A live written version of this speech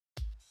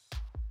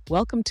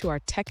Welcome to our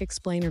Tech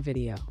Explainer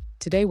video.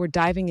 Today we're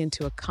diving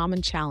into a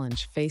common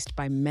challenge faced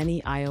by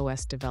many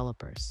iOS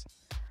developers.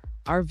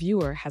 Our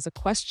viewer has a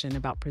question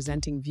about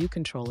presenting view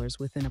controllers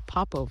within a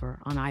popover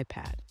on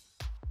iPad.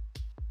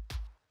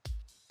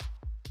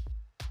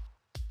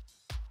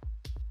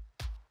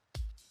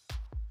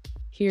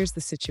 Here's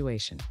the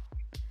situation.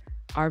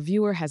 Our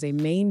viewer has a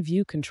main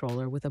view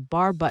controller with a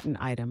bar button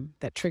item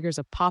that triggers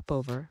a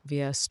popover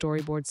via a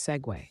storyboard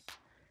segue.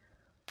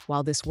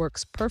 While this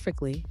works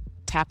perfectly,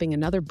 tapping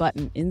another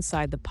button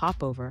inside the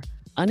popover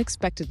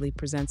unexpectedly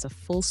presents a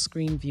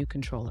full-screen view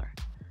controller.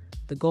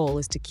 The goal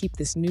is to keep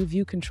this new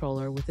view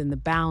controller within the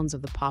bounds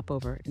of the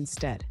popover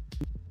instead.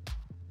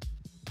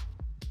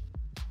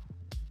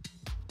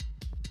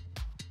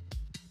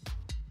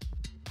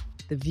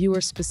 The viewer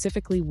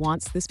specifically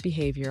wants this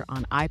behavior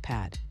on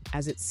iPad,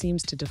 as it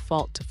seems to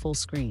default to full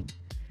screen.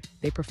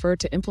 They prefer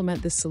to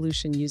implement this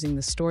solution using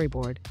the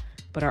storyboard,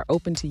 but are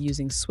open to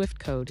using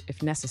Xcode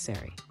if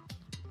necessary.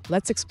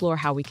 Let's explore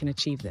how we can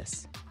achieve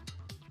this.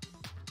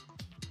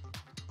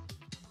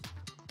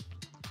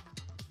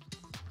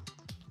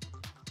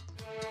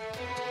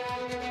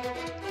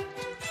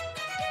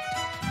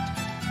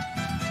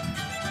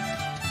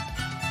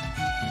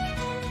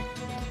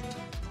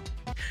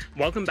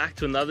 Welcome back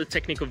to another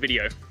technical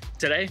video.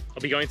 Today,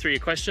 I'll be going through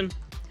your question,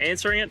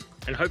 answering it,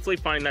 and hopefully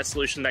finding that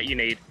solution that you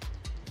need.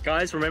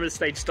 Guys, remember to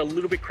stay just a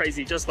little bit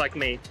crazy, just like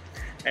me,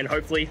 and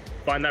hopefully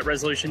find that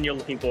resolution you're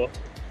looking for.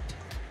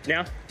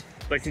 Now,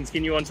 let's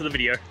continue on to the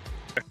video.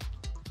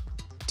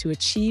 To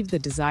achieve the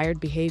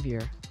desired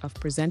behavior of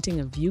presenting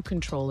a view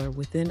controller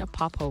within a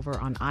popover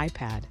on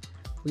iPad,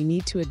 we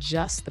need to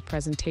adjust the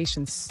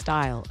presentation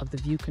style of the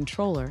view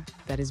controller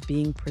that is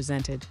being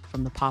presented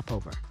from the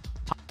popover.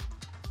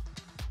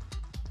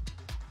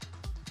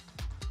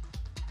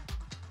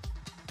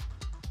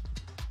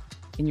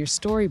 In your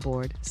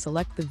storyboard,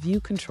 select the view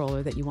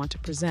controller that you want to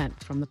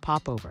present from the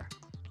popover.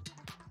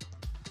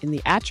 In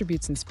the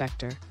Attributes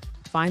Inspector,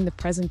 find the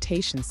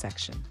Presentation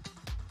section.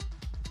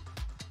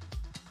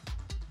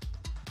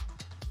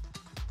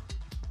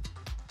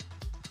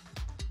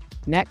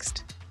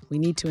 Next, we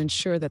need to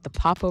ensure that the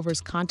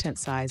popover's content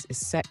size is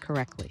set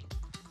correctly.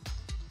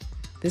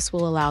 This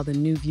will allow the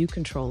new view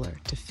controller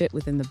to fit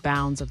within the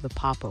bounds of the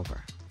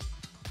popover.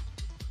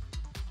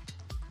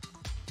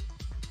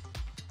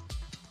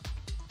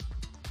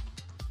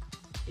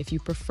 If you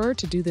prefer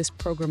to do this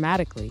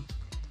programmatically,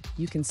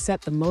 you can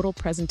set the modal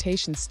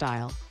presentation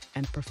style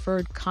and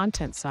preferred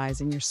content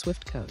size in your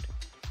Xcode.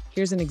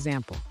 Here's an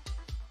example.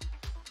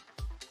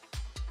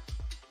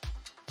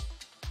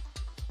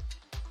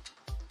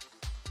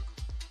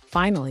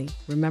 Finally,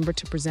 remember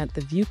to present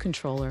the view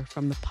controller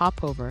from the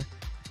popover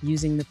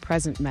using the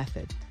present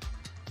method.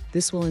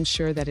 This will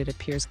ensure that it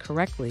appears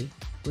correctly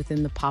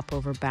within the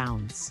popover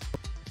bounds.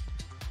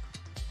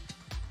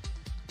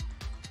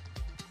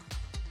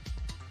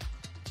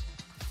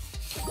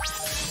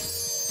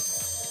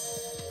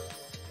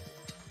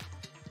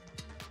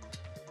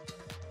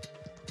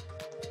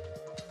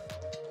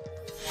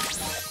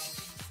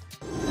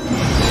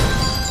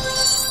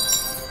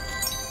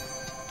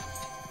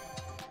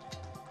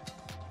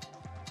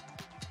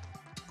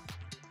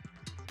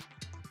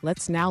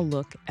 Let's now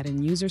look at a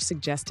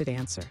user-suggested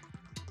answer.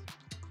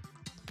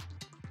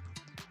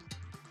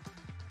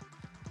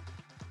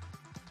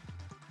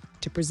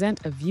 To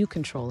present a view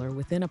controller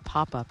within a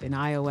pop-up in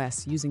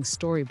iOS using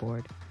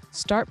Storyboard,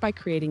 start by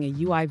creating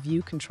a UI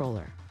view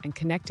controller and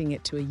connecting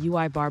it to a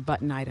UI bar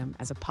button item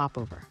as a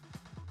popover.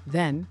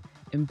 Then,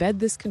 embed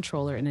this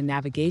controller in a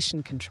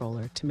navigation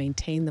controller to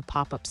maintain the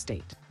pop-up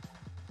state.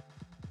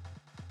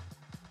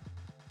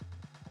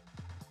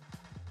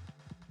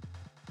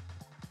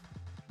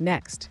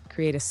 Next,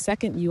 create a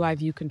second UI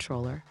view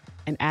controller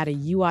and add a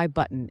UI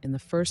button in the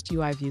first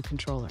UI view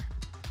controller.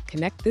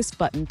 Connect this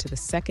button to the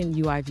second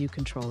UI view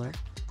controller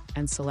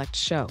and select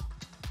Show.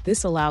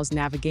 This allows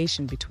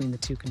navigation between the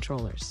two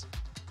controllers.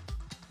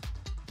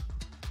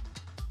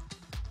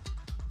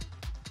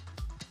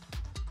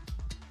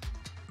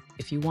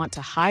 If you want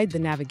to hide the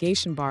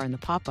navigation bar in the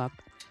pop-up,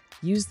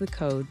 use the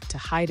code to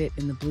hide it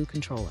in the blue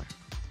controller.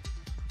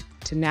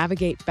 To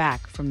navigate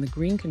back from the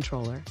green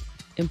controller,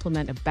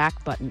 implement a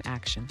back button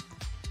action.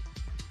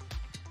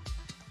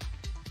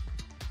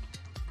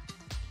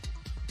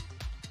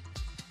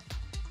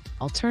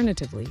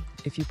 Alternatively,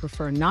 if you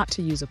prefer not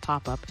to use a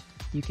pop-up,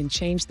 you can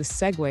change the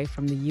segue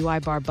from the UI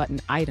bar button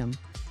item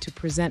to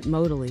present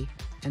modally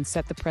and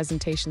set the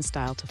presentation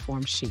style to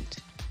form sheet.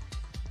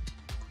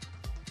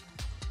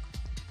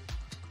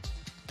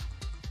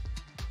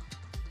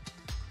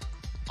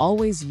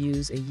 Always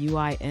use a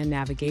UI and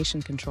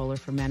navigation controller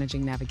for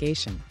managing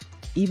navigation,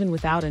 even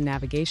without a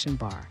navigation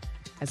bar,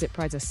 as it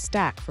provides a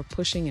stack for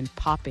pushing and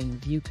popping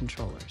view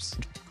controllers.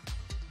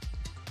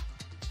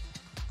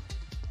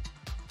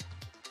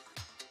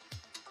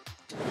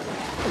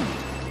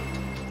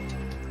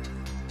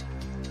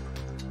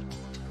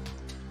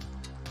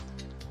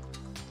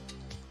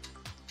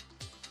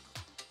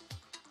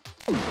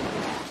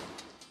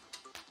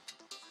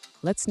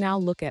 Let's now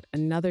look at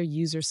another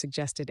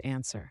user-suggested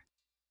answer.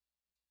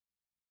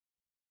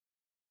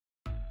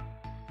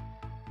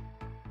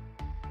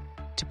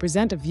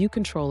 present a view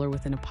controller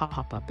within a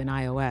Popup in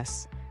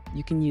iOS,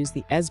 you can use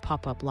the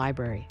Popup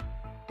library.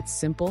 It's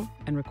simple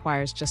and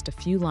requires just a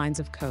few lines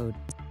of code.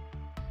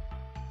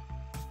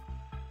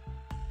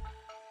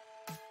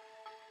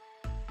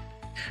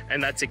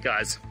 And that's it,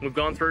 guys. We've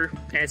gone through,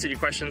 answered your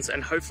questions,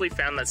 and hopefully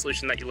found that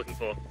solution that you're looking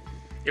for.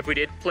 If we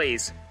did,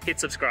 please hit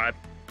subscribe.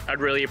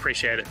 I'd really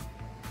appreciate it.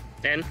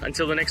 And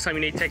until the next time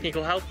you need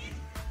technical help,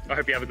 I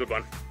hope you have a good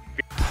one.